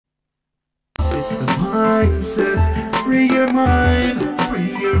It's the mindset. Free your mind.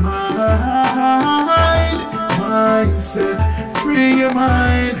 Free your mind. Mindset. Free your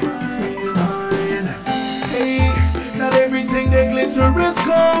mind. Free your mind. Hey, not everything that glitter is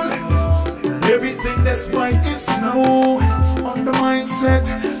gold. Not everything that's white is snow. On the mindset,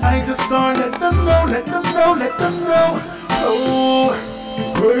 I just start let them know, let them know, let them know. Oh,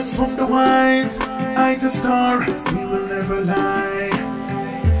 words from the wise, I just start, we will never lie.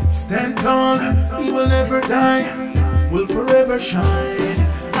 Stand tall, we will never die, we'll forever shine.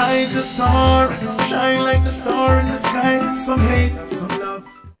 I just start, shine like the star in the sky. Some hate, some love.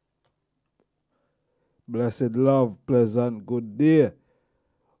 Blessed love, pleasant good day.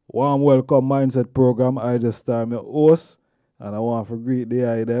 Warm welcome mindset program. I just start my host, and I want to greet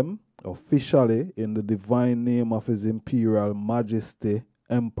the item officially in the divine name of His Imperial Majesty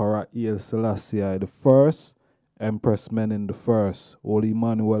Emperor Haile Selassie I, the first, Empress Menin the first, Holy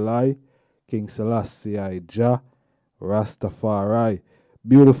Emmanuel I, King Selassie I Jah, Rastafari.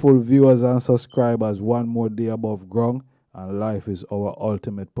 Beautiful viewers and subscribers, one more day above ground, and life is our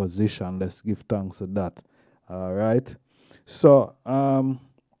ultimate position. Let's give thanks to that. All right. So, I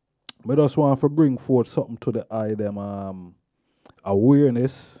just want to bring forth something to the eye, them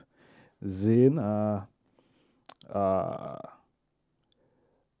awareness. Zane,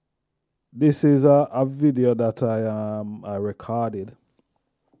 this is a video that I recorded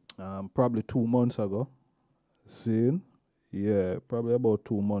probably 2 months ago. Zane, yeah, probably about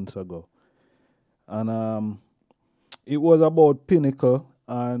 2 months ago, and it was about Pinnacle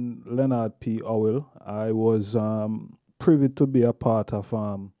and Leonard P. Howell. I was privy to be a part of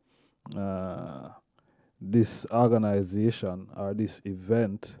this organization or this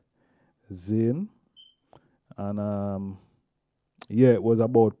event, Zane, and yeah, it was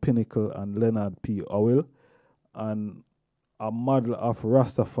about Pinnacle and Leonard P. Howell and a model of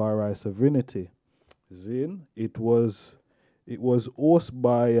Rastafari sovereignty. Zane, it was hosted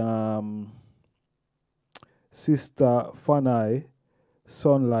by Sister Fanai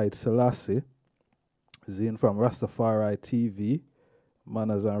Sunlight Selassie, Zane, from Rastafari TV.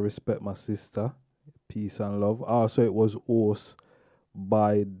 Manners and respect, my sister. Peace and love. Also, it was hosted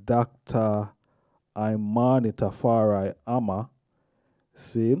by Dr. Imani Tafari Ama.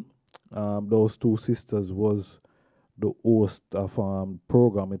 See, those two sisters was the host of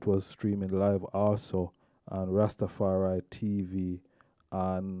program. It was streaming live also on Rastafari TV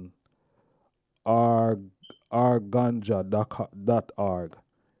and arganja.org.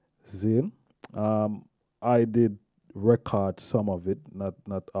 See, I did record some of it,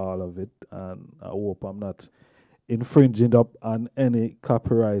 not all of it, and I hope I'm not infringing up on any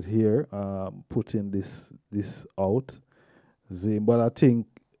copyright here, putting this out. But I think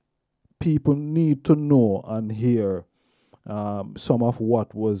people need to know and hear some of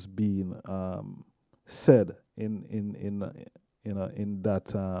what was being said in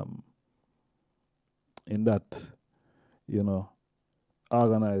that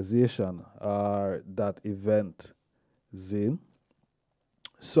organization or that event. Zine.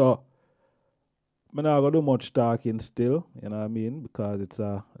 So, I'm not going to do much talking still, you know what I mean, because it's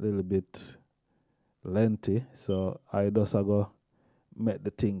a little bit lengthy. So, I just go make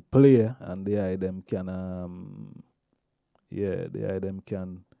the thing play and the item can,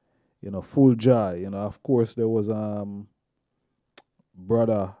 fuljoy. Of course, there was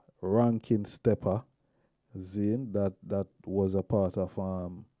brother Rankin Stepper, Zine, that was a part of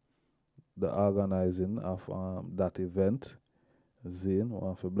the organizing of that event. Zane, I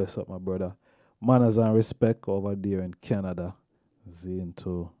want to bless up my brother. Manners and respect over there in Canada. Zane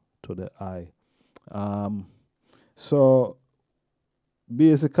to the eye. So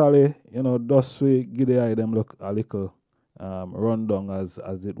basically, thus we give the eye them look a little rundown as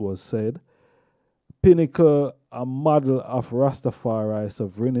it was said. Pinnacle, a model of Rastafari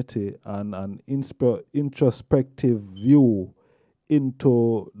sovereignty and an introspective view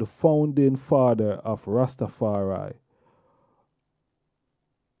into the founding father of Rastafari,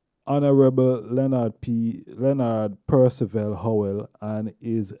 Honorable Leonard Percival Howell, and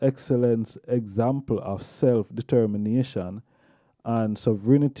his excellent example of self-determination and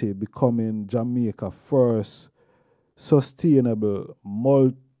sovereignty, becoming Jamaica's first sustainable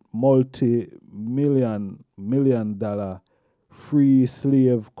multi-million dollar free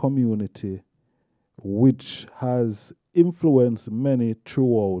slave community, which has influenced many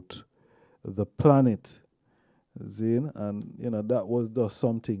throughout the planet. Zine, and that was just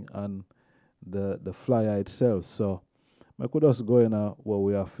something on the flyer itself. So I could just go in where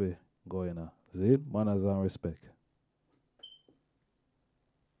we have to go in. Zine, manners and respect.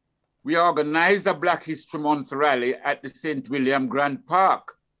 We organized a Black History Month rally at the St. William Grand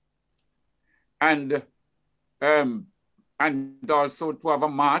Park. and also to have a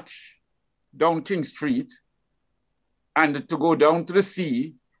march down King Street and to go down to the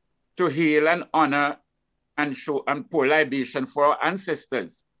sea to hail and honor and show and pour libation for our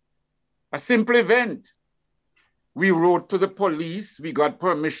ancestors. A simple event. We wrote to the police, we got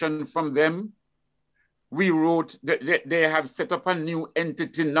permission from them. We wrote that they have set up a new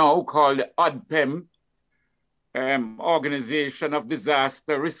entity now called the ODPEM, Organization of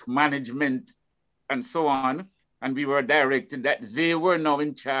Disaster Risk Management, and so on. And we were directed that they were now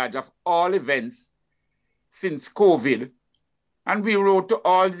in charge of all events since COVID. And we wrote to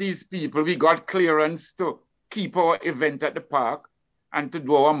all these people. We got clearance to keep our event at the park and to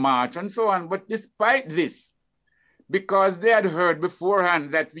do our march and so on. But despite this, because they had heard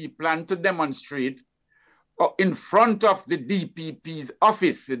beforehand that we planned to demonstrate in front of the DPP's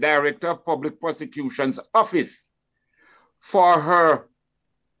office, the Director of Public Prosecution's office, for her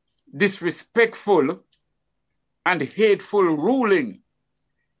disrespectful and hateful ruling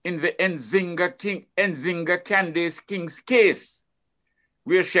in the Nzinga Candace King's case,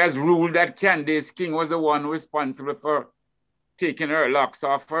 where she has ruled that Candace King was the one responsible for taking her locks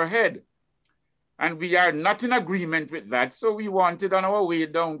off her head. And we are not in agreement with that, so we wanted on our way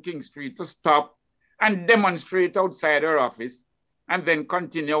down King Street to stop and demonstrate outside her office and then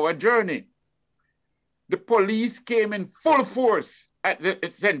continue our journey. The police came in full force at the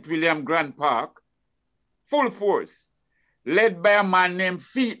St. William Grand Park, full force, led by a man named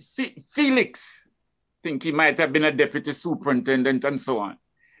Felix. I think he might have been a deputy superintendent and so on.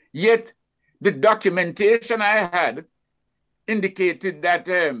 Yet the documentation I had indicated that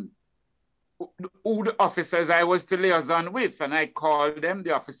who the officers I was to liaison with, and I called them.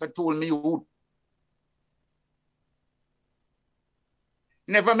 The officer told me who.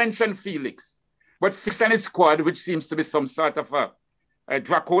 Never mentioned Felix, but Felix and his squad, which seems to be some sort of a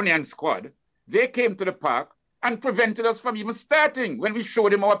draconian squad, they came to the park and prevented us from even starting. When we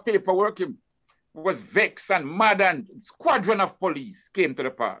showed him our paperwork, he was vexed and mad, and a squadron of police came to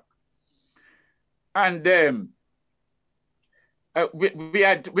the park. And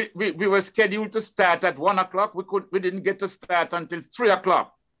we were scheduled to start at 1 o'clock. We didn't get to start until 3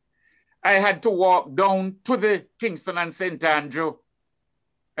 o'clock. I had to walk down to the Kingston and St. Andrew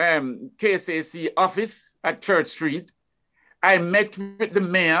KSAC office at Church Street. I met with the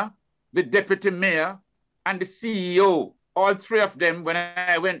mayor, the deputy mayor, and the CEO, all three of them. When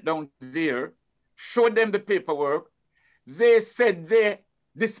I went down there, showed them the paperwork. They said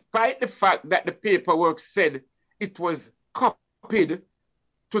despite the fact that the paperwork said it was copied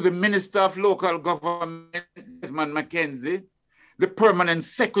to the Minister of Local Government, Desmond McKenzie, the Permanent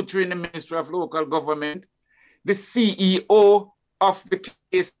Secretary in the Ministry of Local Government, the CEO of the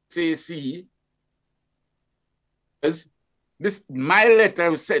KSAC. My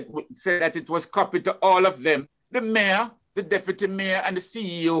letter said that it was copied to all of them. The mayor, the deputy mayor, and the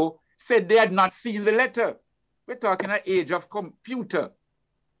CEO said they had not seen the letter. We're talking an age of computer,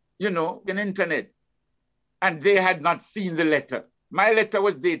 and internet. And they had not seen the letter. My letter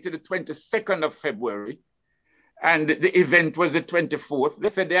was dated the 22nd of February, and the event was the 24th. They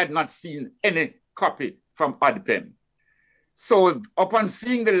said they had not seen any copy from ODPEM. So upon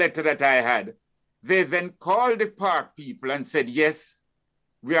seeing the letter that I had, they then called the park people and said, yes,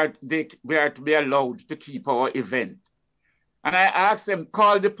 we are to be allowed to keep our event. And I asked them,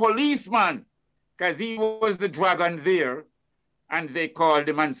 call the policeman, because he was the dragon there. And they called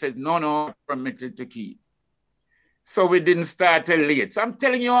him and said, no, permitted to keep. So we didn't start till late. So I'm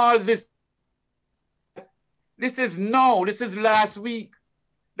telling you all this. This is last week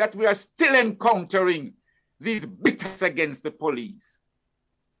that we are still encountering these bitterness against the police.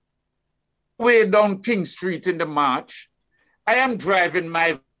 Way down King Street in the march, I am driving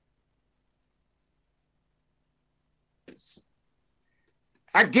my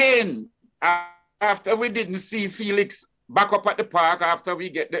again after we didn't see Felix back up at the park after we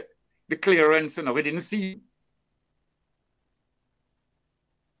get the clearance, we didn't see him.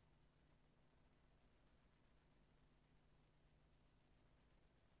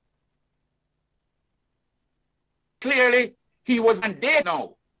 Clearly, he wasn't there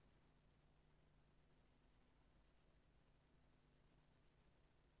now.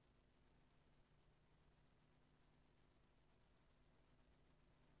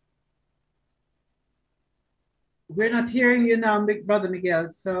 We're not hearing you now, Brother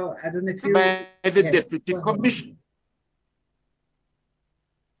Miguel, so I don't know if you... By the Deputy Commissioner.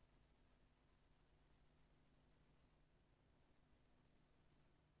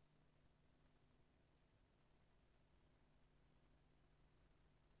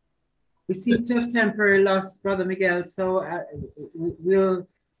 We seem to have temporary loss, Brother Miguel, so we'll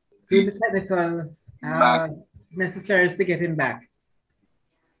the technical necessaries to get him back.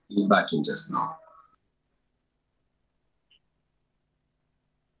 He's back in just now.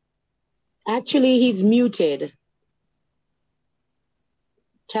 Actually, he's muted.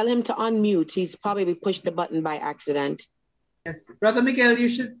 Tell him to unmute. He's probably pushed the button by accident. Yes, Brother Miguel, you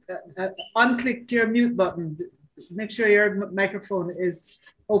should unclick your mute button. Make sure your microphone is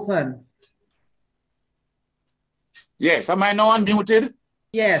open. Yes, am I now unmuted?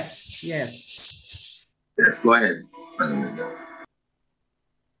 Yes, yes. Yes, go ahead, Brother Miguel.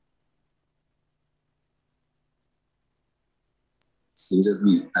 Seems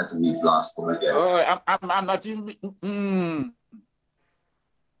as we've lost him again. Oh, I'm not even.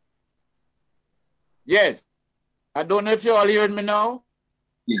 Yes. I don't know if you all hearing me now.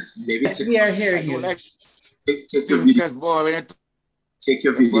 Yes, maybe yes, we are hearing you. Take your video. Take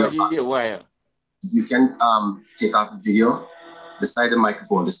your video. You can take off the video beside the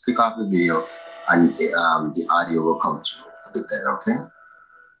microphone. Just click off the video, and the audio will come through a bit better. Okay.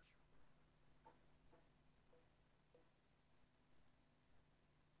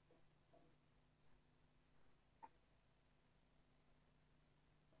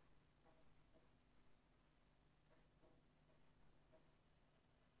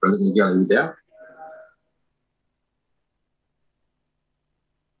 Brother Miguel, are you there?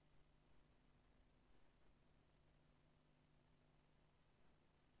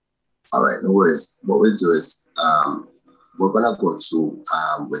 All right, no worries. What we'll do is we're gonna go through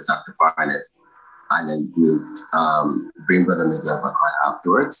with Dr. Barnett, and then we'll bring Brother Miguel back on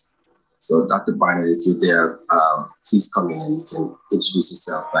afterwards. So Dr. Barnett, if you're there, please come in and you can introduce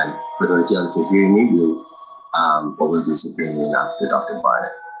yourself. And Brother Miguel, if you're hearing me, what we'll do is we'll bring you in after Dr.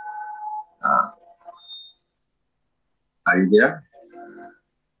 Barnett. Are you there?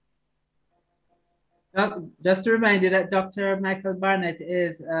 Just to remind you that Dr. Michael Barnett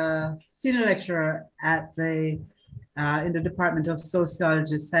is a senior lecturer at in the Department of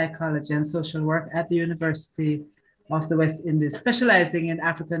Sociology, Psychology, and Social Work at the University of the West Indies, specializing in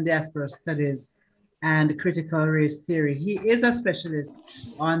African diaspora studies and critical race theory. He is a specialist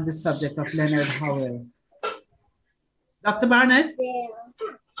on the subject of Leonard Howell. Dr. Barnett?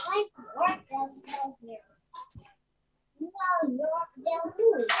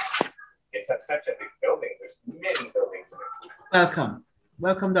 It's such a big building. There's many buildings in it. Welcome.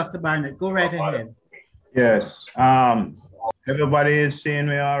 Welcome, Dr. Barnett. Go right ahead. Yes. Everybody is seeing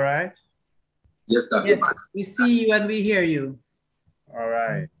me all right? Yes, Dr. Yes, Barnett. we see you and we hear you. All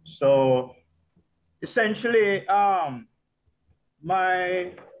right. So essentially,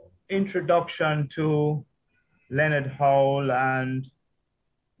 my introduction to Leonard Howell and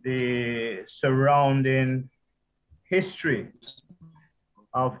the surrounding history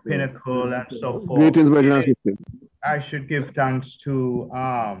of Pinnacle and so forth. Greetings, I should give thanks to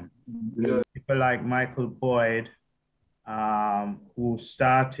people like Michael Boyd, who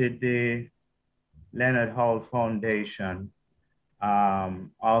started the Leonard Howell Foundation.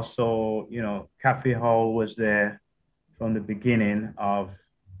 Also, you know, Kathy Howell was there from the beginning of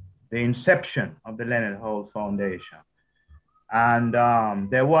the inception of the Leonard Howell Foundation. And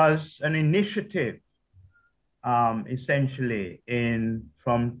there was an initiative essentially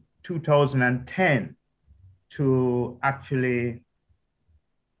from 2010 to actually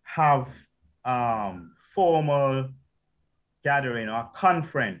have formal gathering or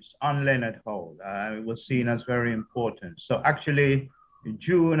conference on Leonard Howell. It was seen as very important. So actually, in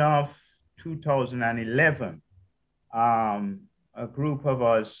June of 2011, a group of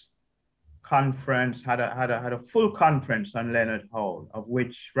us had a full conference on Leonard Howell, of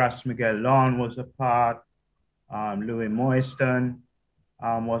which Ras Miguel Lawn was a part. Louis Moiston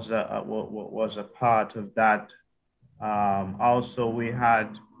was a part of that. Also, we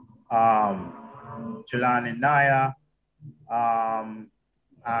had Jelani Naya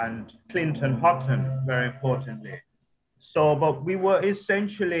and Clinton Houghton, very importantly. So, but we were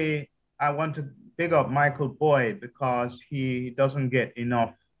essentially, I want to big up Michael Boyd because he doesn't get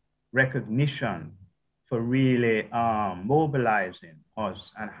enough recognition for really mobilizing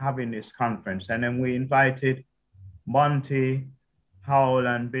us and having this conference. And then we invited Monty Howell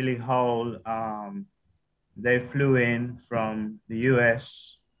and Billy Howell. They flew in from the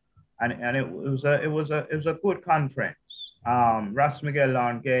US, and it was a good conference. Ras Miguel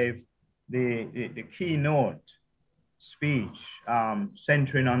Lawn gave the keynote speech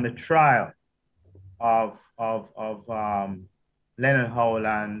centering on the trial of Leonard Howell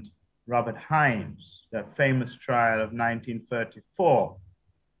and Robert Hines, the famous trial of 1934,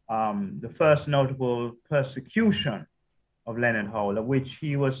 the first notable persecution of Leonard Howell, of which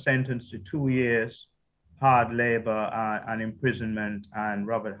he was sentenced to 2 years hard labor and imprisonment, and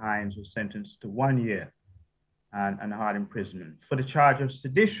Robert Hines was sentenced to 1 year and hard imprisonment for the charge of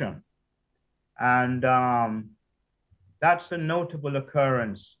sedition. And that's a notable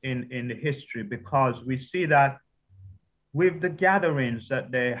occurrence in the history, because we see that with the gatherings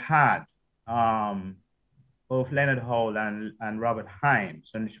that they had, both Leonard Howell and Robert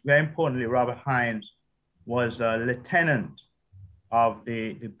Hines, and very importantly, Robert Hines was a lieutenant of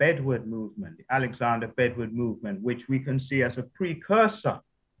the Bedouin movement, the Alexander Bedouin movement, which we can see as a precursor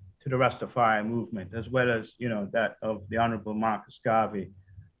to the Rastafari movement, as well as, you know, that of the Honorable Marcus Garvey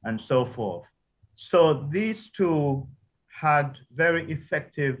and so forth. So these two had very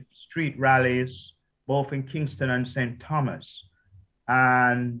effective street rallies, both in Kingston and St. Thomas.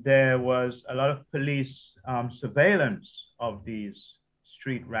 And there was a lot of police surveillance of these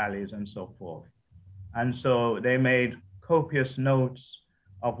street rallies and so forth. And so they made copious notes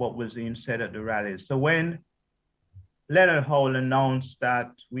of what was being said at the rallies. So when Leonard Howell announced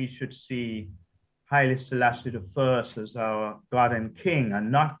that we should see Haile Selassie I as our God and King,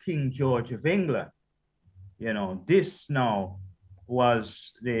 and not King George of England, you know, this now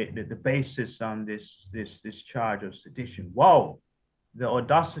was the basis on this charge of sedition. Wow, the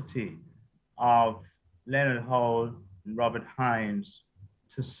audacity of Leonard Howell and Robert Hines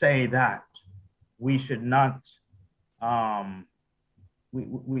to say that we should not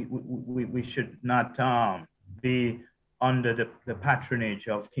we should not be under the patronage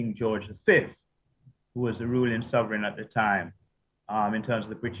of King George V, who was the ruling sovereign at the time in terms of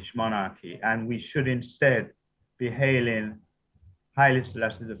the British monarchy, and we should instead be hailing Haile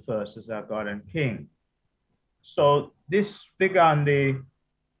Selassie I as our God and King. So this began the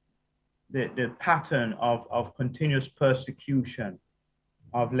pattern of continuous persecution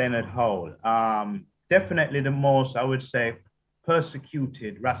of Leonard Howell. Definitely the most, I would say,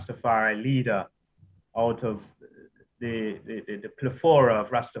 persecuted Rastafari leader out of the plethora of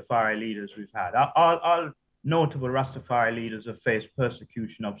Rastafari leaders we've had. All notable Rastafari leaders have faced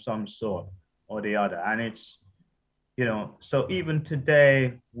persecution of some sort or the other. And it's, you know, so even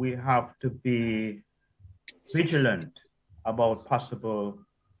today we have to be vigilant about possible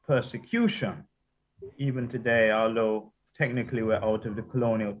persecution, even today, although technically we're out of the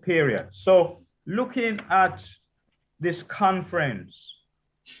colonial period. So looking at this conference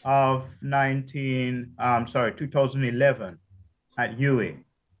of 2011 at UWI,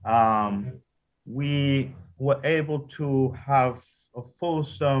 we were able to have a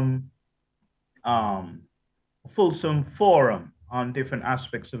fulsome forum on different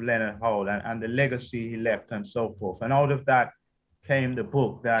aspects of Leonard Howell and the legacy he left and so forth. And out of that came the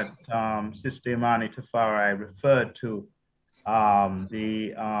book that Sister Imani Tafari referred to,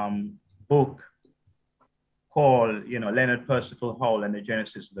 the book called, you know, Leonard Percival Howell and the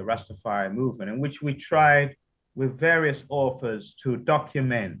Genesis of the Rastafari Movement, in which we tried with various authors to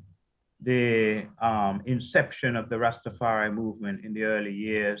document the inception of the Rastafari movement in the early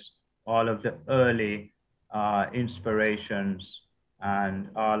years, all of the early inspirations, and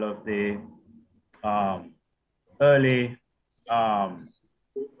all of the early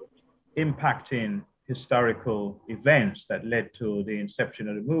impacting historical events that led to the inception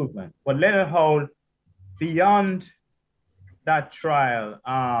of the movement. But Leonard Howell, beyond that trial,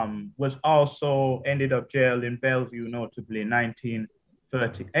 was also ended up jailed in Bellevue, notably in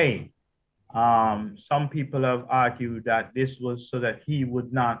 1938. Some people have argued that this was so that he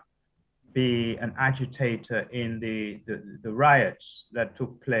would not be an agitator in the riots that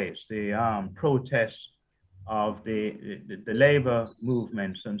took place, the protests of the labor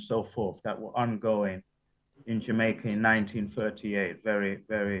movements and so forth that were ongoing in Jamaica in 1938, very,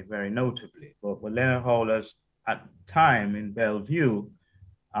 very, very notably. But Leonard Howell was at the time in Bellevue,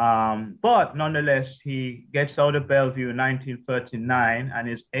 but nonetheless, he gets out of Bellevue in 1939 and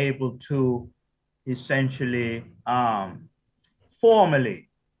is able to essentially formally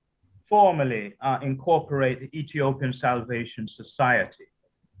incorporate the Ethiopian Salvation Society.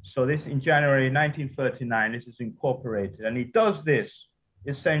 So this in January 1939, this is incorporated, and he does this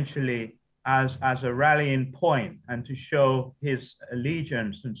essentially as a rallying point and to show his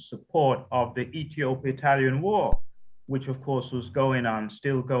allegiance and support of the Ethiopia-Italian War, which of course was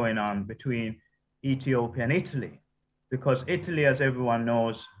still going on between Ethiopia and Italy, because Italy, as everyone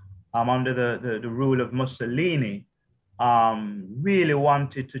knows, under the rule of Mussolini, really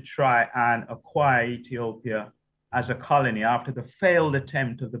wanted to try and acquire Ethiopia as a colony after the failed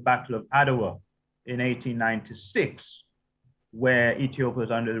attempt of the Battle of Adwa in 1896, where Ethiopia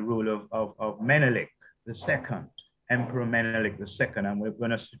was under the rule of Menelik II, Emperor Menelik II, and we're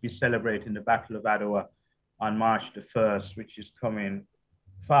going to be celebrating the Battle of Adwa on March the 1st, which is coming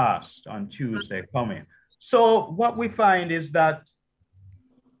fast on Tuesday coming. So what we find is that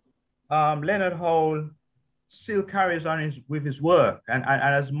Leonard Howell still carries on with his work. And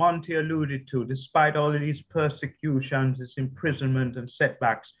as Monty alluded to, despite all of these persecutions, this imprisonment and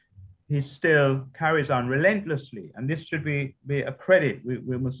setbacks, he still carries on relentlessly. And this should be a credit.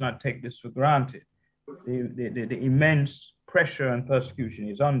 We must not take this for granted. The immense pressure and persecution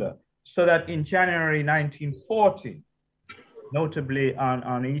he's under. So that in January 1940, notably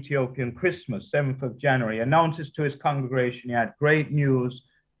on Ethiopian Christmas, 7th of January, announces to his congregation he had great news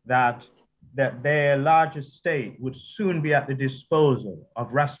that their large estate would soon be at the disposal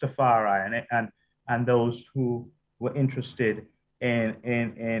of Rastafari and those who were interested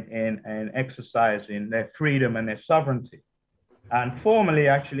in exercising their freedom and their sovereignty. And formally,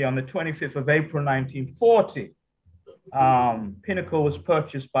 actually, on the 25th of April, 1940, Pinnacle was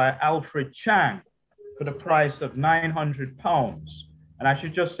purchased by Alfred Chang for the price of £900. And I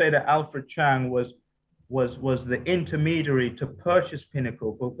should just say that Alfred Chang was the intermediary to purchase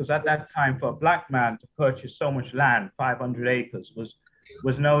Pinnacle, because at that time, for a black man to purchase so much land, 500 acres, was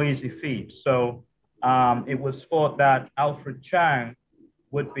no easy feat. So it was thought that Alfred Chang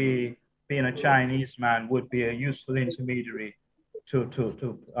would be, being a Chinese man, would be a useful intermediary to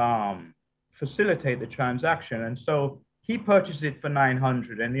facilitate the transaction. And so he purchased it for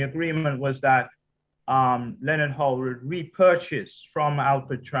 900, and the agreement was that Leonard Howell would repurchase from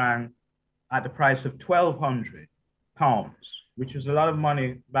Alfred Chang at the price of £1,200, which was a lot of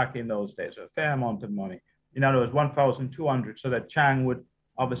money back in those days, a fair amount of money. In other words, 1,200, so that Chang would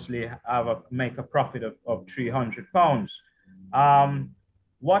obviously make a profit of £300.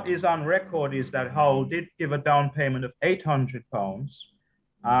 What is on record is that Howell did give a down payment of £800.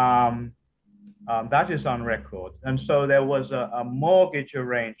 That is on record. And so there was a mortgage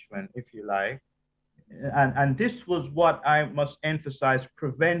arrangement, if you like. And this was what I must emphasize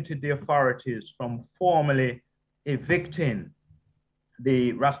prevented the authorities from formally evicting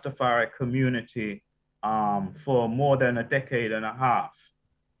the Rastafari community for more than a decade and a half.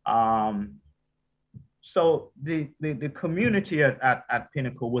 So the community at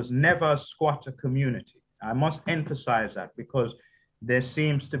Pinnacle was never a squatter community. I must emphasize that, because there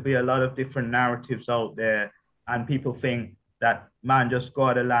seems to be a lot of different narratives out there, and people think that man just go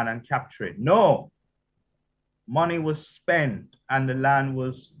out the land and capture it. No, money was spent and the land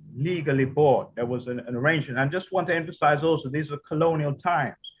was legally bought. There was an arrangement. And just want to emphasize also, these are colonial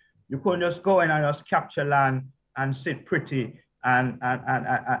times. You couldn't just go in and just capture land and sit pretty, and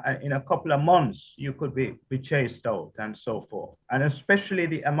in a couple of months, you could be chased out and so forth. And especially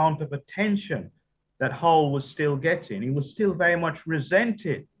the amount of attention that Howell was still getting. He was still very much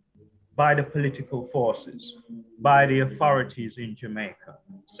resented by the political forces, by the authorities in Jamaica.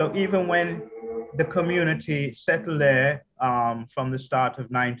 So even when the community settled there from the start of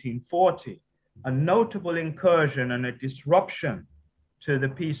 1940, a notable incursion and a disruption to the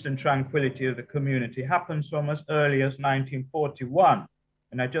peace and tranquility of the community happens from as early as 1941.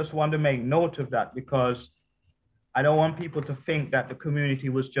 And I just want to make note of that, because I don't want people to think that the community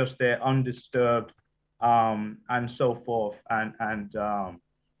was just there undisturbed and so forth, and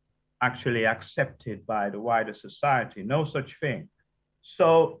actually accepted by the wider society. No such thing.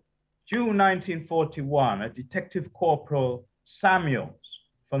 So June 1941, a Detective Corporal Samuels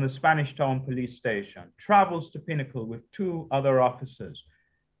from the Spanish Town Police Station travels to Pinnacle with 2 other officers,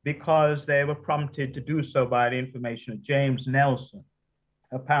 because they were prompted to do so by the information of James Nelson,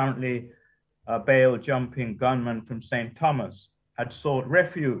 apparently a bail jumping gunman from St. Thomas, had sought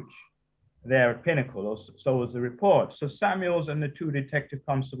refuge there at Pinnacle, or so was the report. So Samuels and the 2 detective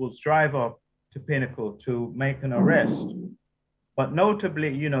constables drive up to Pinnacle to make an arrest. But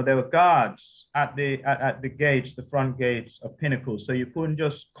notably, you know, there were guards at the gates, the front gates of Pinnacle. So you couldn't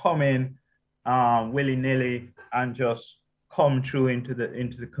just come in willy-nilly and just come through into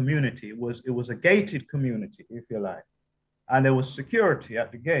the community. It was a gated community, if you like. And there was security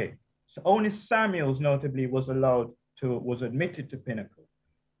at the gate. So only Samuels, notably, was admitted to Pinnacle.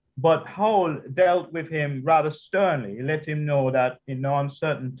 But Howell dealt with him rather sternly. He let him know that in no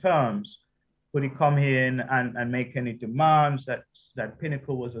uncertain terms could he come here and make any demands, that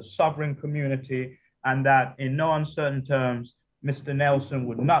Pinnacle was a sovereign community, and that in no uncertain terms, Mr. Nelson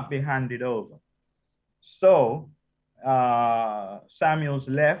would not be handed over. So Samuels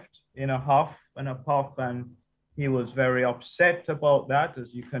left in a huff and a puff, and he was very upset about that,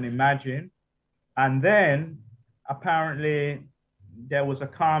 as you can imagine. And then apparently there was a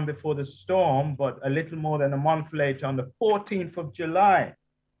calm before the storm, but a little more than a month later, on the 14th of July,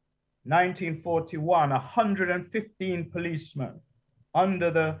 1941, 115 policemen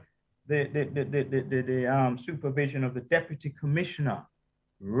under the supervision of the Deputy Commissioner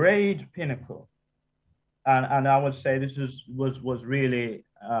raid Pinnacle And I would say this was really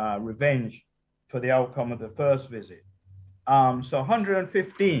revenge for the outcome of the first visit. So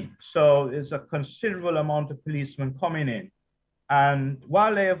 115. So there's a considerable amount of policemen coming in. And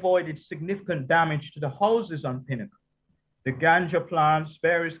while they avoided significant damage to the houses on Pinnacle, the ganja plants,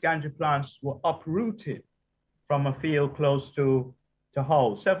 various ganja plants were uprooted from a field close to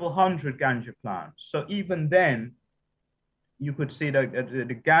Howell, several hundred ganja plants. So even then, you could see that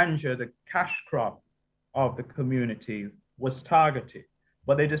the ganja, the cash crop of the community, was targeted.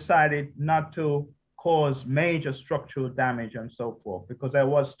 But they decided not to cause major structural damage and so forth, because there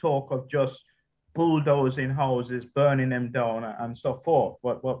was talk of just bulldozing houses, burning them down and so forth.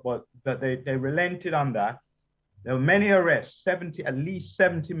 But they relented on that. There were many arrests, at least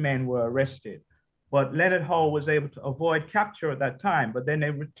 70 men were arrested. But Leonard Howell was able to avoid capture at that time, but then they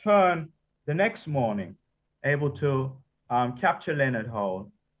returned the next morning, able to capture Leonard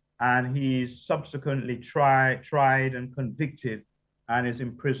Howell, and he's subsequently tried and convicted and is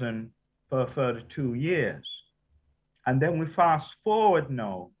in prison for a further 2 years. And then we fast forward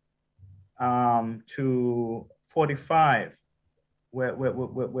now to 45,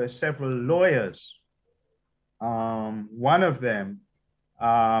 where several lawyers, one of them,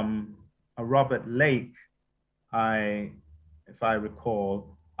 Robert Lake, if I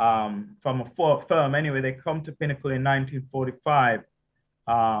recall, from a firm. Anyway, they come to Pinnacle in 1945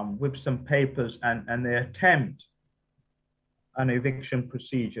 with some papers, and they attempt an eviction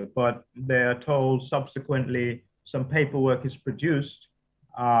procedure, but they are told subsequently some paperwork is produced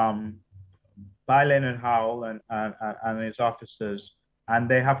by Leonard Howell and his officers, and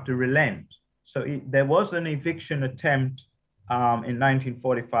they have to relent. So there was an eviction attempt in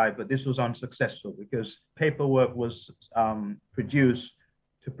 1945, but this was unsuccessful because paperwork was produced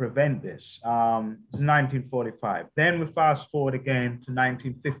to prevent this. 1945. Then we fast forward again to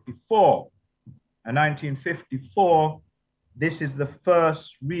 1954. In 1954, this is the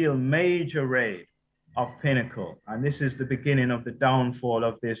first real major raid of Pinnacle, and this is the beginning of the downfall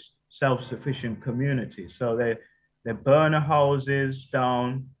of this self-sufficient community. So they burn the houses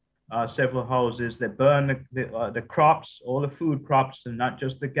down, several houses. They burn the crops, all the food crops, and not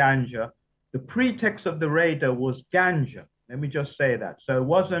just the ganja. The pretext of the raid was ganja. Let me just say that. So it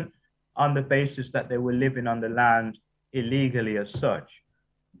wasn't on the basis that they were living on the land illegally as such.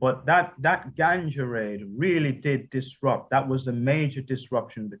 But that ganja raid really did disrupt. That was a major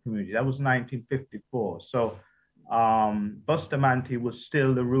disruption of the community. That was 1954. So Bustamante was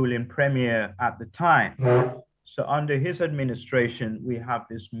still the ruling premier at the time. So under his administration, we have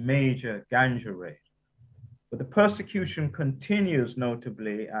this major ganja raid. But the persecution continues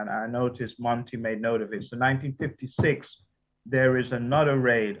notably, and I noticed Monty made note of it. So 1956, there is another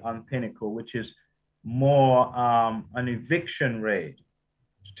raid on Pinnacle, which is more an eviction raid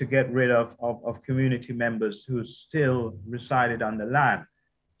to get rid of community members who still resided on the land.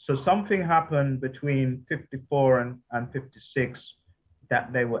 So something happened between 54 and 56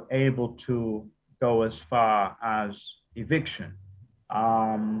 that they were able to go as far as eviction.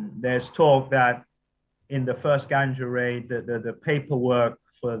 There's talk that in the first ganja raid, the paperwork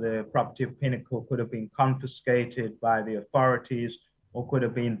for the property of Pinnacle could have been confiscated by the authorities or could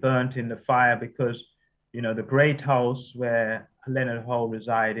have been burnt in the fire because, you know, the great house where Leonard Howell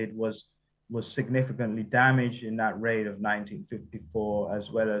resided was significantly damaged in that raid of 1954, as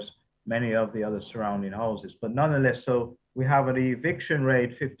well as many of the other surrounding houses. But nonetheless, so we have an eviction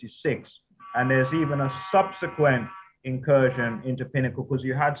raid 56, and there's even a subsequent incursion into Pinnacle because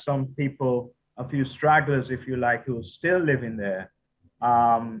you had some people, a few stragglers, if you like, who were still living there.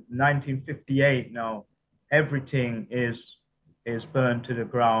 1958, now everything is burned to the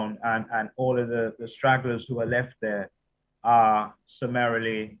ground, and all of the stragglers who are left there are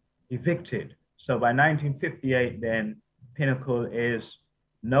summarily evicted. So by 1958, then Pinnacle is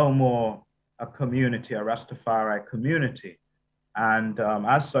no more a community, a Rastafari community. And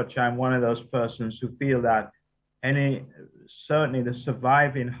as such, I'm one of those persons who feel that certainly the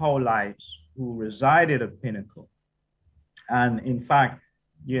surviving Howellites who resided at Pinnacle, and in fact,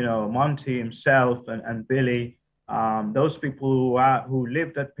 you know, Monty himself and Billy, those people who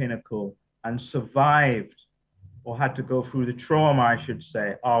lived at Pinnacle and survived or had to go through the trauma, I should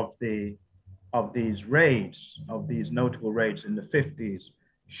say, of these raids, of these notable raids in the 50s,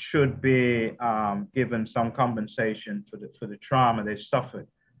 should be given some compensation for the trauma they suffered.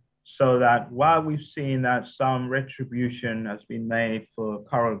 So that while we've seen that some retribution has been made for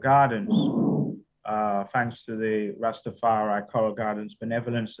Coral Gardens, thanks to the Rastafari Coral Gardens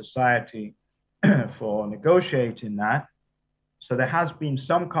Benevolent Society for negotiating that. So there has been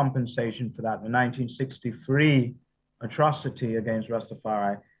some compensation for that. The 1963 atrocity against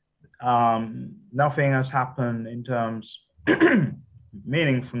Rastafari Nothing has happened in terms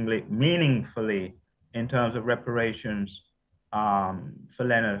meaningfully in terms of reparations for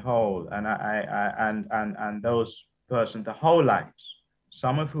Leonard Howell and those persons, the Howellites,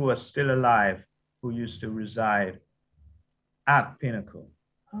 some of who are still alive, who used to reside at Pinnacle.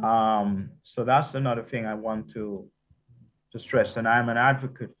 So that's another thing I want to stress, and I'm an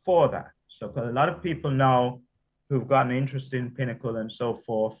advocate for that. So a lot of people know who've gotten interested in Pinnacle and so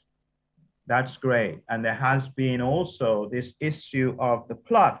forth. That's great. And there has been also this issue of the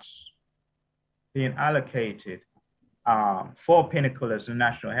plots being allocated for Pinnacle as a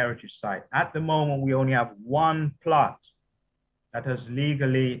National Heritage Site. At the moment, we only have one plot that has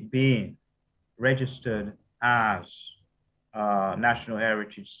legally been registered as a National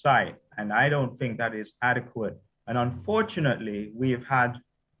Heritage Site. And I don't think that is adequate. And unfortunately, we've had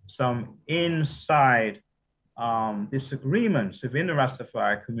some inside disagreements within the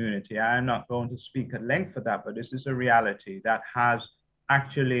Rastafari community. I'm not going to speak at length for that, but this is a reality that has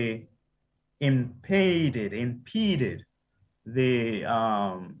actually impeded the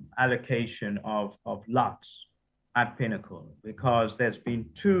allocation of lots at Pinnacle, because there's been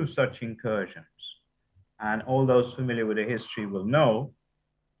two such incursions. And all those familiar with the history will know,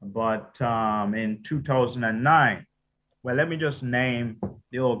 but in 2009, well, let me just name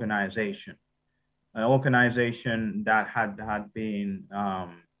the organization. An organization that had been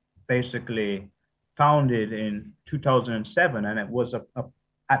basically founded in 2007, and it was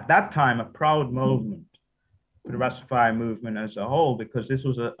at that time a proud movement for the Rastafari movement as a whole, because this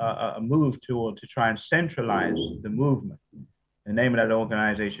was a move to try and centralize the movement. The name of that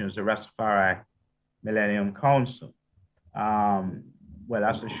organization is the Rastafari Millennium Council. Well,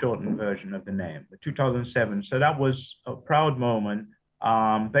 that's a shortened version of the name, but 2007. So that was a proud moment.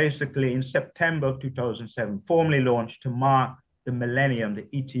 Basically in September of 2007, formally launched to mark the millennium, the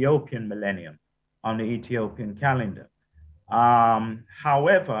Ethiopian millennium on the Ethiopian calendar.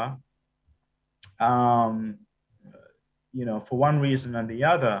 However, you know, for one reason and the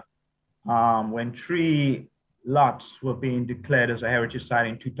other, when 3 lots were being declared as a heritage site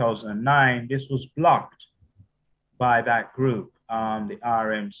in 2009, this was blocked by that group, the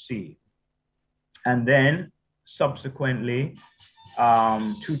RMC. And then subsequently,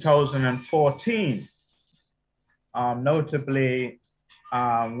 2014, notably,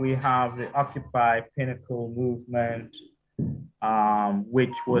 we have the Occupy Pinnacle movement,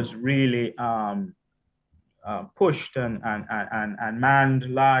 which was really pushed and manned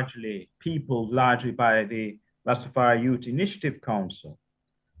largely, peopled largely by the Rastafari Youth Initiative Council.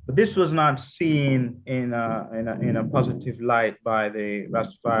 But this was not seen in a positive light by the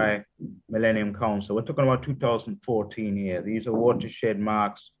Rastafari Millennium Council. We're talking about 2014 here. These are watershed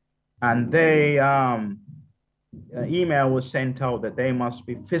marks. And they, an email was sent out that they must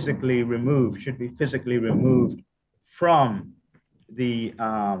be physically removed, should be physically removed from the,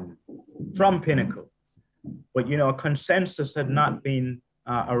 from Pinnacle. But, you know, a consensus had not been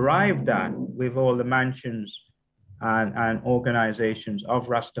arrived at with all the mansions and organizations of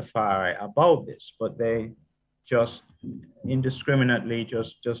Rastafari about this, but they just indiscriminately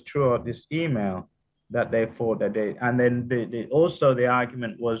just threw out this email that they thought that they, and then also the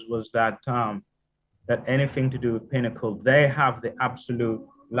argument was that that anything to do with Pinnacle, they have the absolute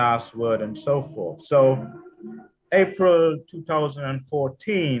last word and so forth. So April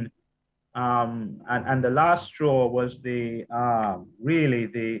 2014, and the last straw was the really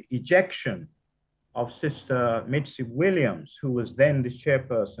the ejection of Sister Mitzi Williams, who was then the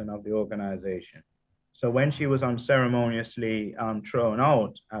chairperson of the organization. So when she was unceremoniously thrown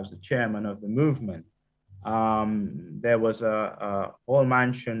out as the chairman of the movement, there was a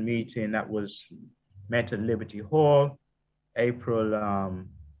all-mansion meeting that was met at Liberty Hall, April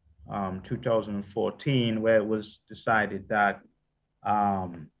 2014, where it was decided that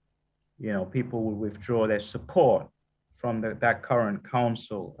you know, people would withdraw their support from that current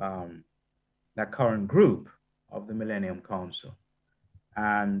council, that current group of the Millennium Council.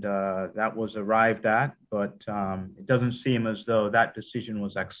 And that was arrived at, but it doesn't seem as though that decision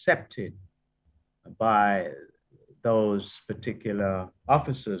was accepted by those particular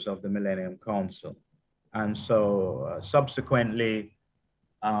officers of the Millennium Council. And so subsequently,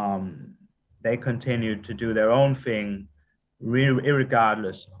 they continued to do their own thing,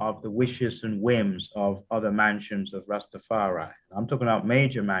 irregardless of the wishes and whims of other mansions of Rastafari. I'm talking about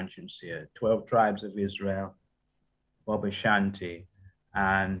major mansions here, 12 tribes of Israel, Baba Shanti,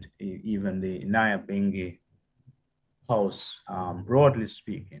 and even the Nyabingi house, broadly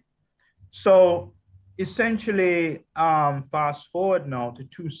speaking. So essentially, fast forward now to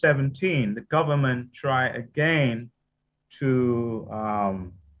 2017, the government tried again to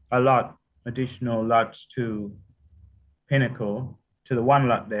a lot, additional lots to Pinnacle, to the one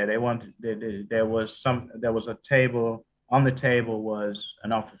lot there. They wanted, there was a table, on the table was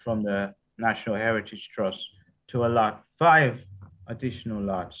an offer from the National Heritage Trust to allot 5 additional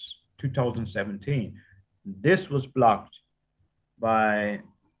lots, 2017. This was blocked by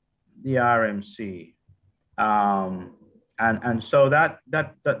the RMC. And so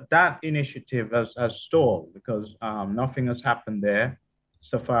that initiative has stalled because nothing has happened there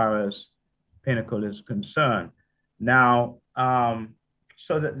so far as Pinnacle is concerned. Now,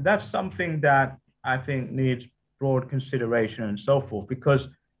 so that's something that I think needs broad consideration and so forth, because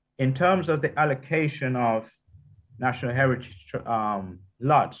in terms of the allocation of National Heritage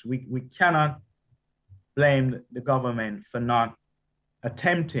lots, we cannot blame the government for not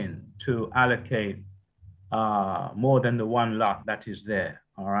attempting to allocate more than the one lot that is there,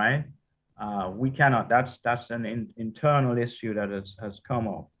 all right? We cannot, that's an internal issue that has come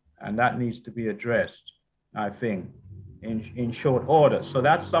up, and that needs to be addressed, I think, in short order. So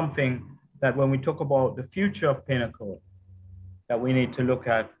that's something that when we talk about the future of Pinnacle, that we need to look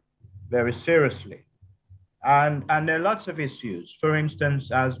at very seriously. And there are lots of issues. For instance,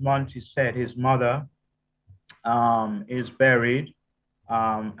 as Monty said, his mother is buried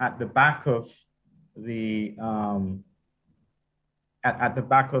at the back of the at the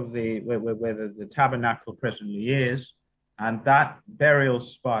back of where the tabernacle presently is, and that burial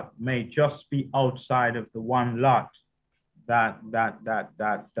spot may just be outside of the one lot that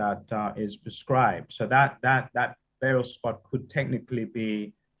is prescribed. So that burial spot could technically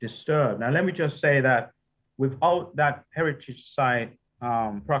be disturbed. Now, let me just say that without that heritage site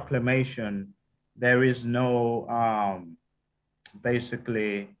proclamation, there is no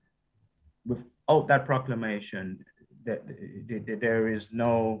basically, without that proclamation, there is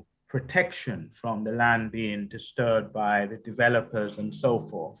no protection from the land being disturbed by the developers and so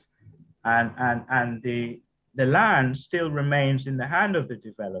forth. And the land still remains in the hand of the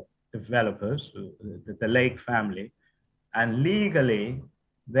developers, the Lake family, and legally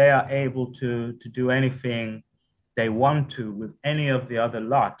they are able to do anything they want to with any of the other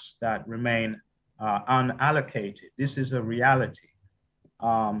lots that remain unallocated. This is a reality.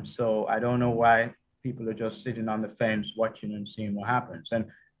 So I don't know why people are just sitting on the fence watching and seeing what happens. And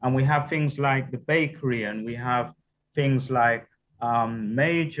we have things like the bakery, and we have things like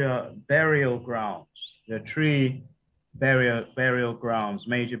major burial grounds. There are 3 burial grounds,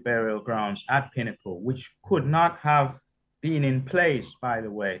 major burial grounds at Pinnacle, which could not have been in place, by the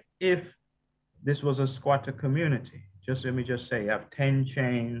way, if this was a squatter community. Just let me just say, you have 10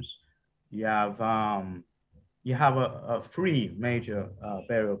 chains, you have a 3 major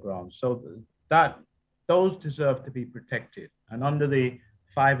burial grounds. So those deserve to be protected. And under the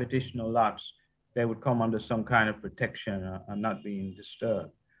 5 additional lots, they would come under some kind of protection and not being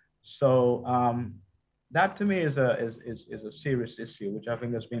disturbed. So that to me is a serious issue, which I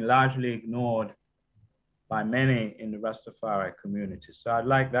think has been largely ignored by many in the Rastafari community. So I'd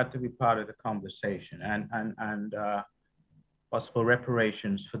like that to be part of the conversation, and possible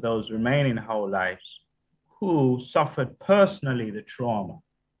reparations for those remaining whole lives who suffered personally the trauma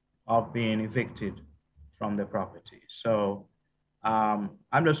of being evicted from their property. So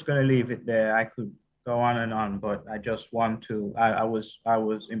I'm just going to leave it there. I could go on and on, but I just want to, I was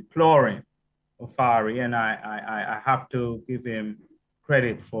imploring Afari, and I have to give him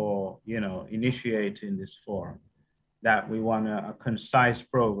credit for, initiating this forum, that we want a concise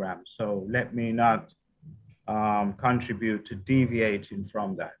program. So let me not contribute to deviating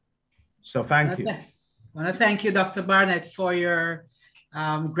from that. So thank you. I want to thank you, Dr. Barnett, for your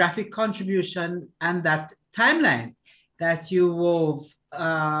graphic contribution and that timeline that you wove,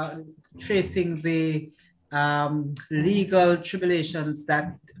 tracing the legal tribulations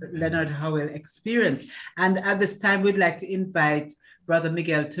that Leonard Howell experienced. And at this time, we'd like to invite Brother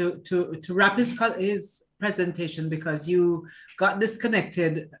Miguel to wrap his presentation, because you got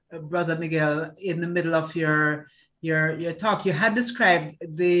disconnected, Brother Miguel, in the middle of your talk. You had described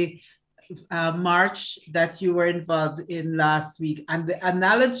the march that you were involved in last week, and the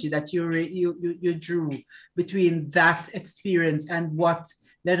analogy that you drew between that experience and what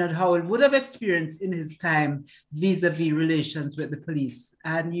Leonard Howell would have experienced in his time vis-a-vis relations with the police.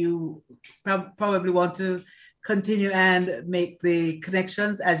 And you probably want to continue and make the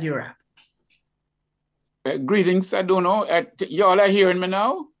connections as you wrap. Greetings, I don't know. Y'all are hearing me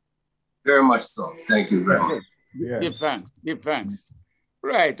now? Very much so. Thank you very much. Yeah. Give thanks.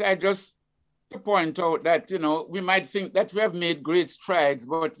 Right, I just to point out that, we might think that we have made great strides,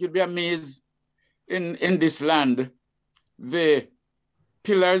 but you'd be amazed in this land, the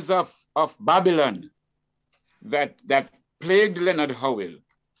pillars of Babylon that plagued Leonard Howell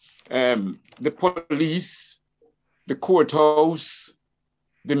the police, the courthouse,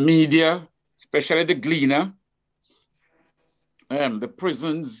 the media, especially the Gleaner, the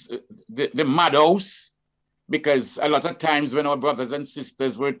prisons, the madhouse, because a lot of times when our brothers and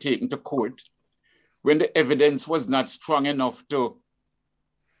sisters were taken to court, when the evidence was not strong enough to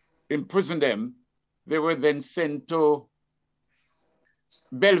imprison them, they were then sent to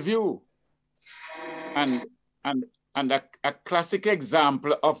Bellevue. And a classic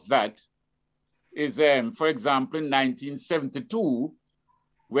example of that is, for example, in 1972,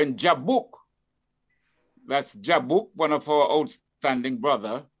 when Jabuk, that's Jabuk, one of our outstanding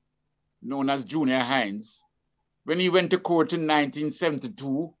brother, known as Junior Hines, when he went to court in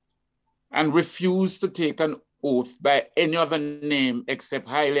 1972 and refused to take an oath by any other name except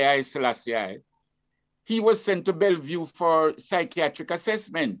Haile Selassie, he was sent to Bellevue for psychiatric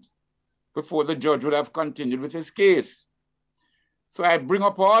assessment before the judge would have continued with his case. So I bring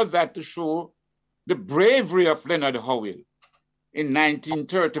up all that to show the bravery of Leonard Howell in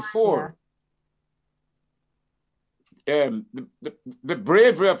 1934. The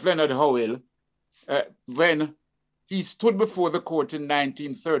bravery of Leonard Howell when he stood before the court in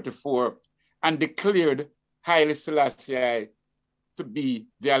 1934 and declared Haile Selassie to be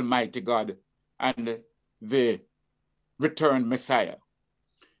the Almighty God and the returned Messiah.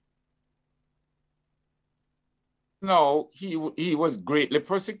 No, he was greatly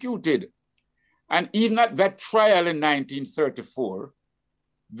persecuted. And even at that trial in 1934,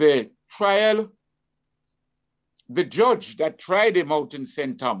 the judge that tried him out in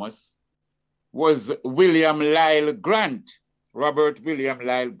St. Thomas was William Lyle Grant, Robert William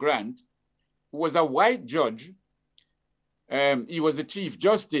Lyle Grant, who was a white judge. He was the Chief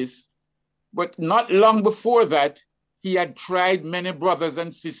Justice, but not long before that, he had tried many brothers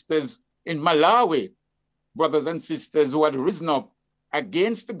and sisters in Malawi, brothers and sisters who had risen up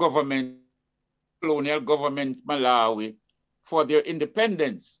against the government, colonial government Malawi, for their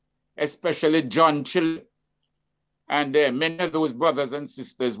independence, especially John Chile. And many of those brothers and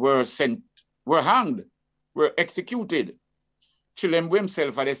sisters were hanged, were executed. Chilembo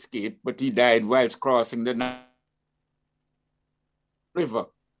himself had escaped, but he died whilst crossing the river.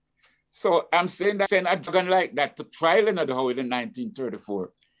 So I'm saying that a dragon like that to try Leonard Howell in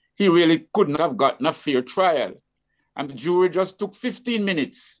 1934, he really couldn't have gotten a fair trial. And the jury just took 15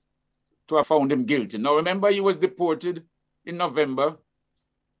 minutes to have found him guilty. Now remember, he was deported in November.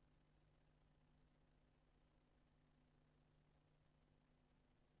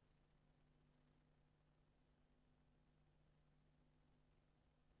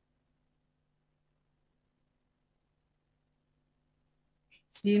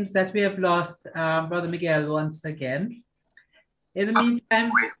 Seems that we have lost Brother Miguel once again. In the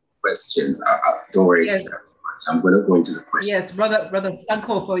meantime, questions. Don't worry. Yes. I'm going to go into the questions. Yes, Brother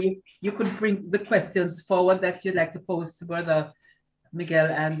Sankofa, you could bring the questions forward that you'd like to pose to Brother Miguel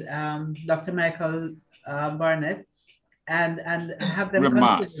and Dr. Michael Barnett, and have them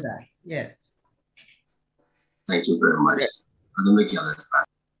consider that. Yes. Thank you very much. Yes. Brother Miguel is back.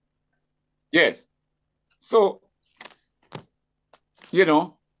 Yes. So, you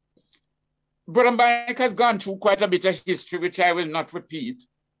know, Brother Mike has gone through quite a bit of history, which I will not repeat,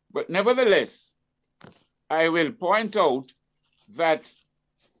 but nevertheless, I will point out that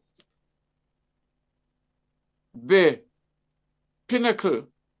the pinnacle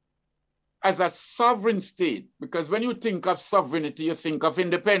as a sovereign state, because when you think of sovereignty, you think of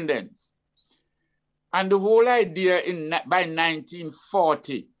independence. And the whole idea by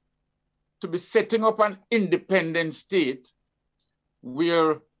 1940 to be setting up an independent state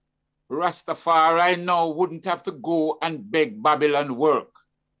where Rastafari now wouldn't have to go and beg Babylon work.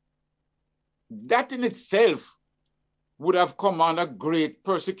 That in itself would have come under great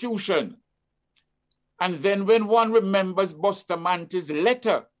persecution. And then when one remembers Bustamante's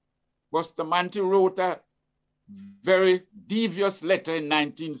letter, Bustamante wrote a very devious letter in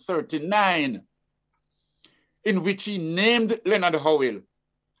 1939 in which he named Leonard Howell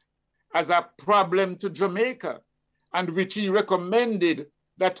as a problem to Jamaica, and which he recommended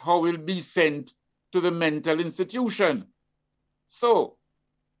that Howell be sent to the mental institution. So,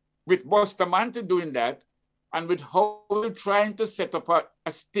 with Bustamante doing that, and with Howell trying to set up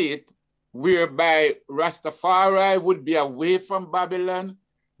a state whereby Rastafari would be away from Babylon,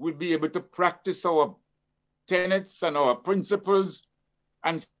 would be able to practice our tenets and our principles,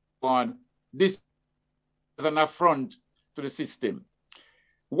 and so on, this is an affront to the system.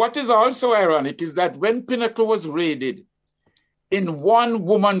 What is also ironic is that when Pinnacle was raided, in one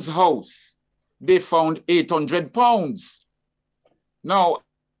woman's house, they found 800 pounds. Now,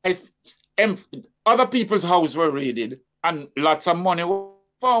 other people's houses were raided and lots of money was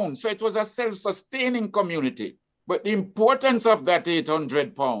pounds. So it was a self-sustaining community. But the importance of that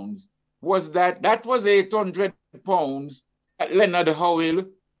 800 pounds was that that was 800 pounds that Leonard Howell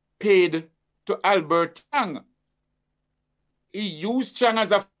paid to Albert Chang. He used Chang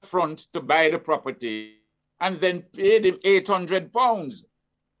as a front to buy the property and then paid him 800 pounds.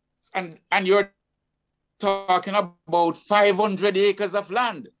 And you're talking about 500 acres of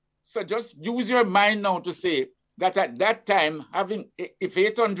land. So just use your mind now to say that at that time, if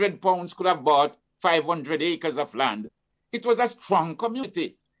 800 pounds could have bought 500 acres of land, it was a strong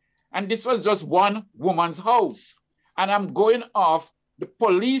community. And this was just one woman's house. And I'm going off the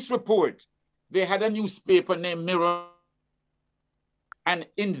police report. They had a newspaper named Mirror. And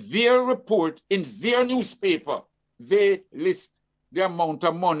in their report, in their newspaper, they list the amount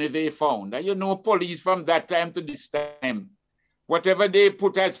of money they found. And you know, police from that time to this time, whatever they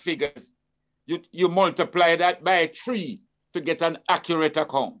put as figures, you multiply that by 3 to get an accurate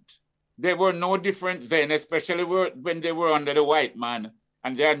account. They were no different then, especially when they were under the white man,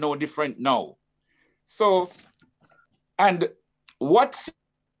 and they are no different now. So, and what's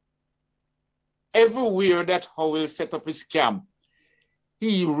everywhere that Howell set up his camp,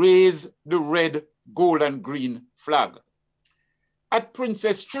 he raised the red, gold, and green flag. At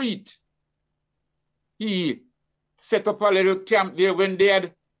Princess Street, he set up a little camp there when they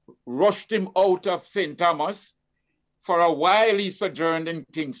had rushed him out of St. Thomas. For a while, he sojourned in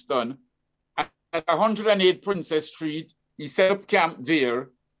Kingston. At 108 Princess Street, he set up camp there.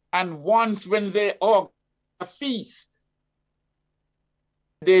 And once when they organized a feast,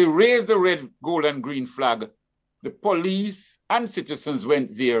 they raised the red, gold, and green flag. The police and citizens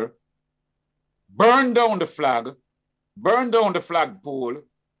went there, burned down the flag, burned down the flagpole,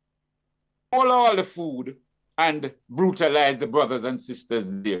 stole all the food, and brutalized the brothers and sisters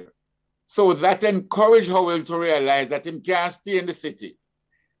there. So that encouraged Howell to realize that he can't stay in the city.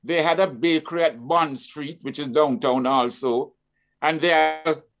 They had a bakery at Bond Street, which is downtown also, and they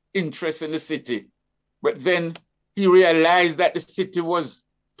had interest in the city. But then he realized that the city was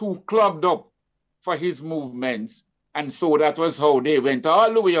too clogged up for his movements. And so that was how they went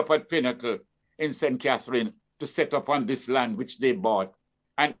all the way up at Pinnacle in St. Catherine to set up on this land which they bought.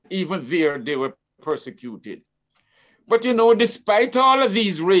 And even there, they were persecuted. But you know, despite all of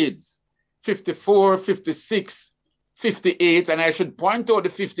these raids, 54, 56, 58, and I should point out the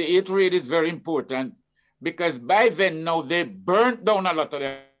 58 raid is very important because by then now they burnt down a lot of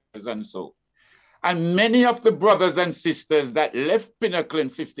their and so. And many of the brothers and sisters that left Pinnacle in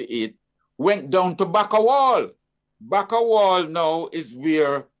 58 went down to Bacawal. Bacawal now is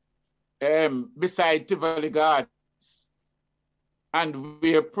where, beside Tivoli Gardens, and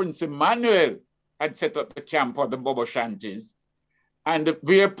where Prince Emmanuel had set up the camp or the Bobo Shanties, and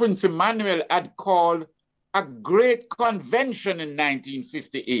where Prince Emmanuel had called a great convention in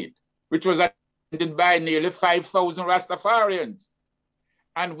 1958, which was attended by nearly 5,000 Rastafarians.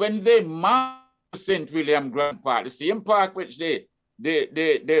 And when they marched St. William Grand Park, the same park which they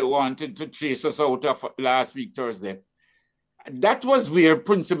wanted to chase us out of last week, Thursday, that was where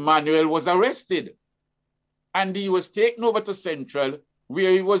Prince Emmanuel was arrested. And he was taken over to Central,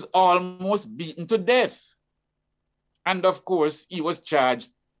 where he was almost beaten to death. And of course, he was charged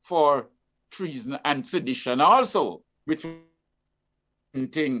for treason and sedition also, which was a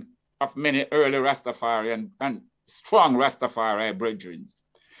thing of many early Rastafari and strong Rastafari brethren.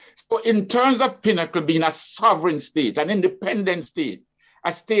 So in terms of Pinnacle being a sovereign state, an independent state,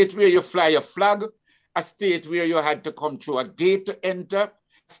 a state where you fly a flag, a state where you had to come through a gate to enter,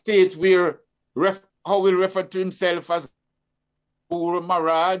 a state where Howell referred to himself as Guru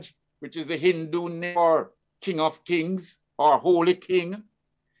Maharaj, which is the Hindu name for King of Kings or Holy King,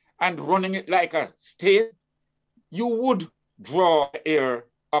 and running it like a state, you would draw the ear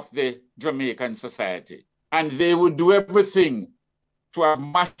of the Jamaican society. And they would do everything to have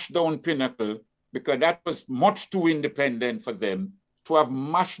mashed down Pinnacle, because that was much too independent for them, to have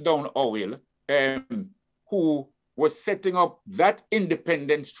mashed down Howell, who was setting up that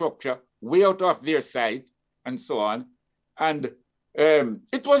independent structure way out of their sight and so on. And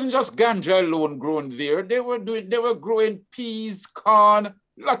it wasn't just ganja alone grown there. They were growing peas, corn,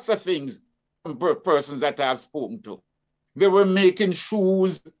 lots of things from persons that I've spoken to. They were making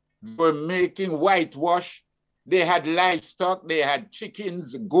shoes, they were making whitewash. They had livestock, they had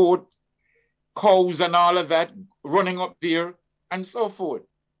chickens, goats, cows, and all of that running up there, and so forth.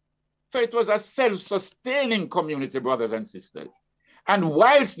 So it was a self-sustaining community, brothers and sisters. And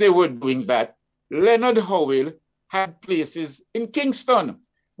whilst they were doing that, Leonard Howell had places in Kingston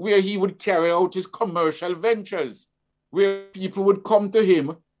where he would carry out his commercial ventures, where people would come to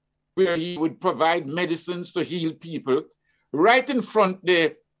him, where he would provide medicines to heal people, right in front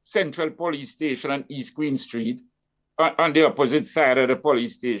the Central Police Station on East Queen Street, on the opposite side of the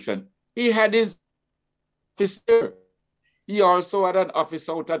police station. He had his office there. He also had an office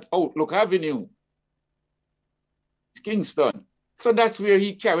out at Outlook Avenue, Kingston. So that's where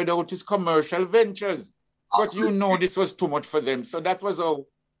he carried out his commercial ventures. But you know this was too much for them. So that was how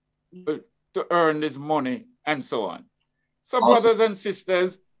to earn this money and so on. So brothers and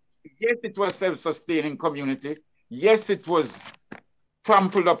sisters, yes, it was self-sustaining community. Yes, it was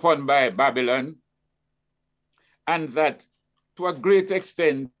trampled upon by Babylon. And that to a great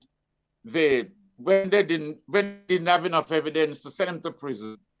extent, when they didn't have enough evidence to send him to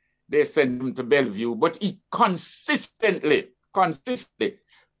prison, they sent him to Bellevue. But he consistently,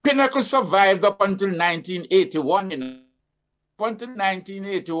 Pinnacle survived up until 1981. Up until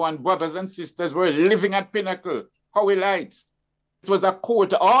 1981, brothers and sisters were living at Pinnacle, Howielites. It was a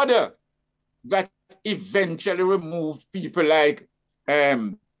court order that eventually removed people like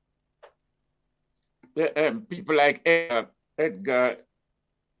Edgar.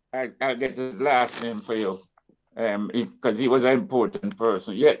 I'll get his last name for you, because he was an important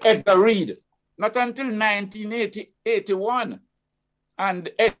person. Yeah, Edgar Reed. Not until 1981. And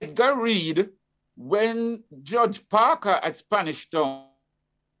Edgar Reed, when Judge Parker at Spanish Town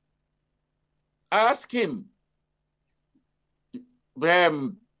asked him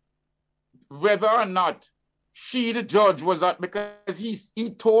whether or not she, the judge, was up, because he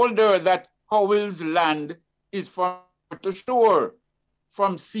told her that Howell's land is from to shore,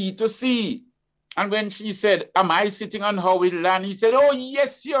 from sea to sea. And when she said, am I sitting on Howell's land? He said, oh,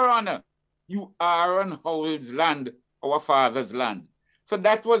 yes, Your Honor. You are on Howell's land, our father's land. So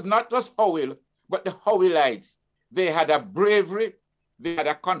that was not just Howell, but the Howielites. They had a bravery, they had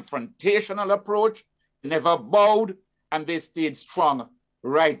a confrontational approach, never bowed, and they stayed strong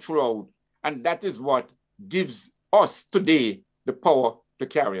right throughout. And that is what gives us today the power to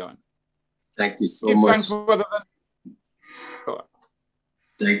carry on. Thank you so much.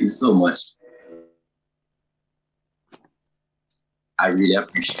 Thank you so much. I really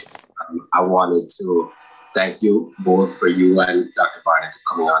appreciate it. I wanted to thank you both, for you and Dr. Barnett,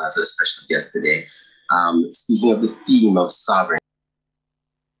 coming on as a special guest today. Speaking of the theme of sovereignty,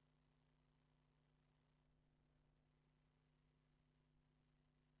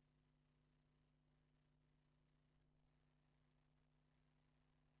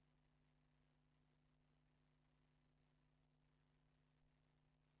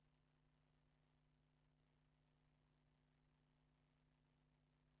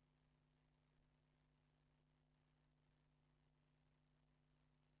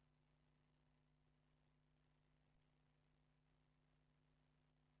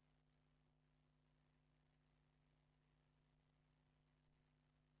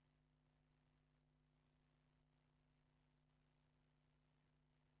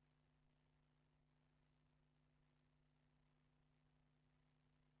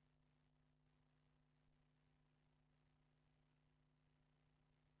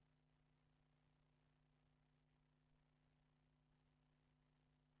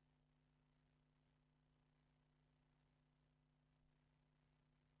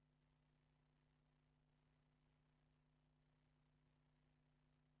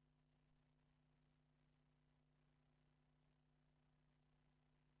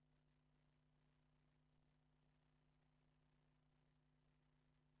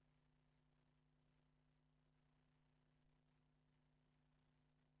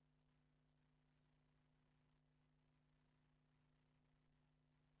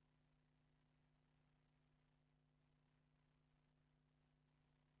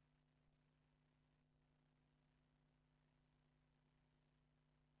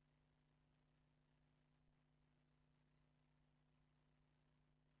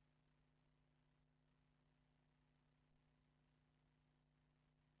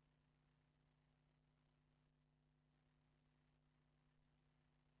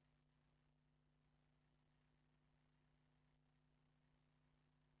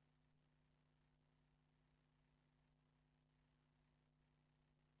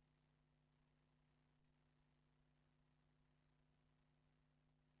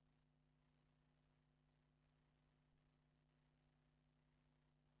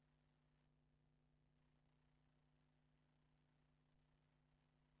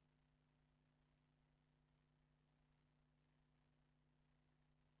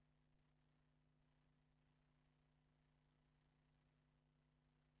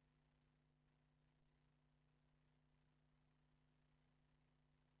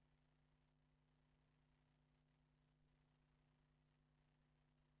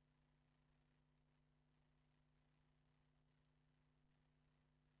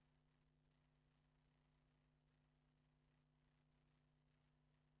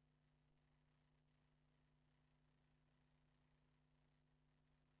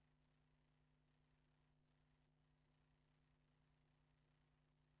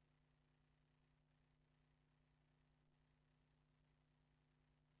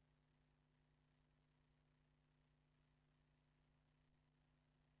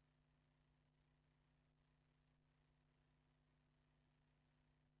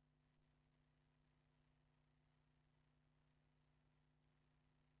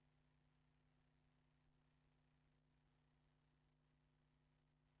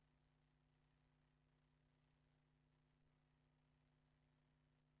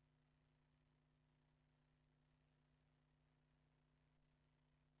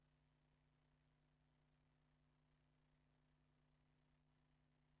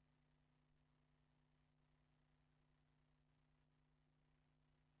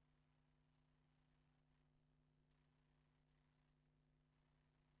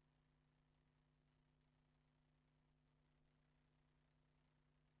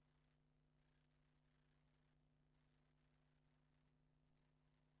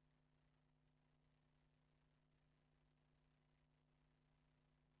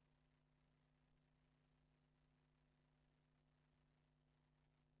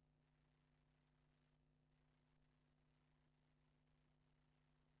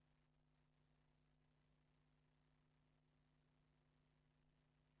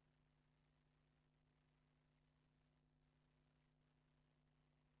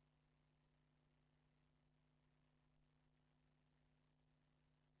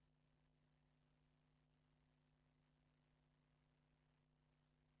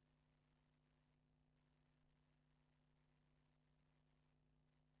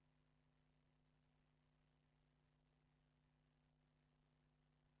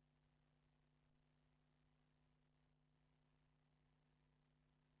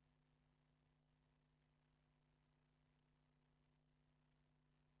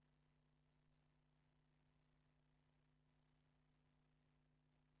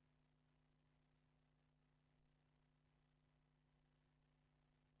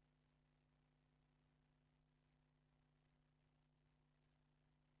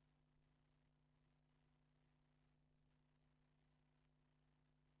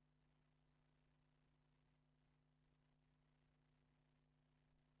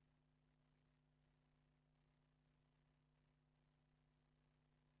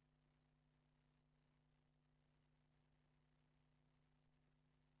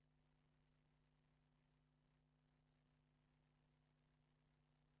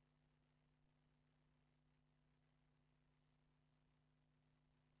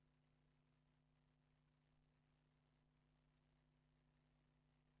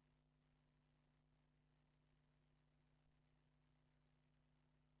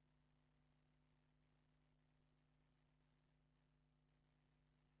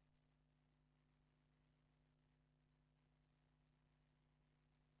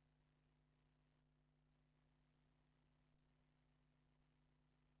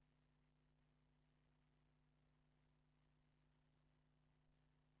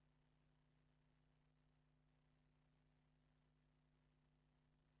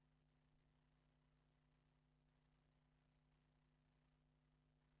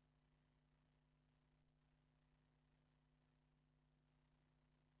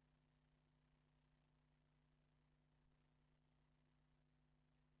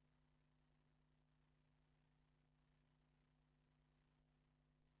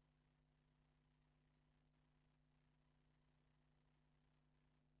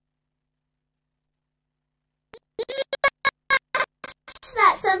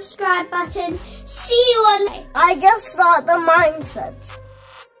 subscribe button. See you on... I just start the mindset.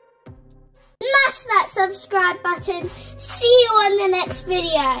 Smash that subscribe button. See you on the next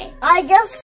video. I just...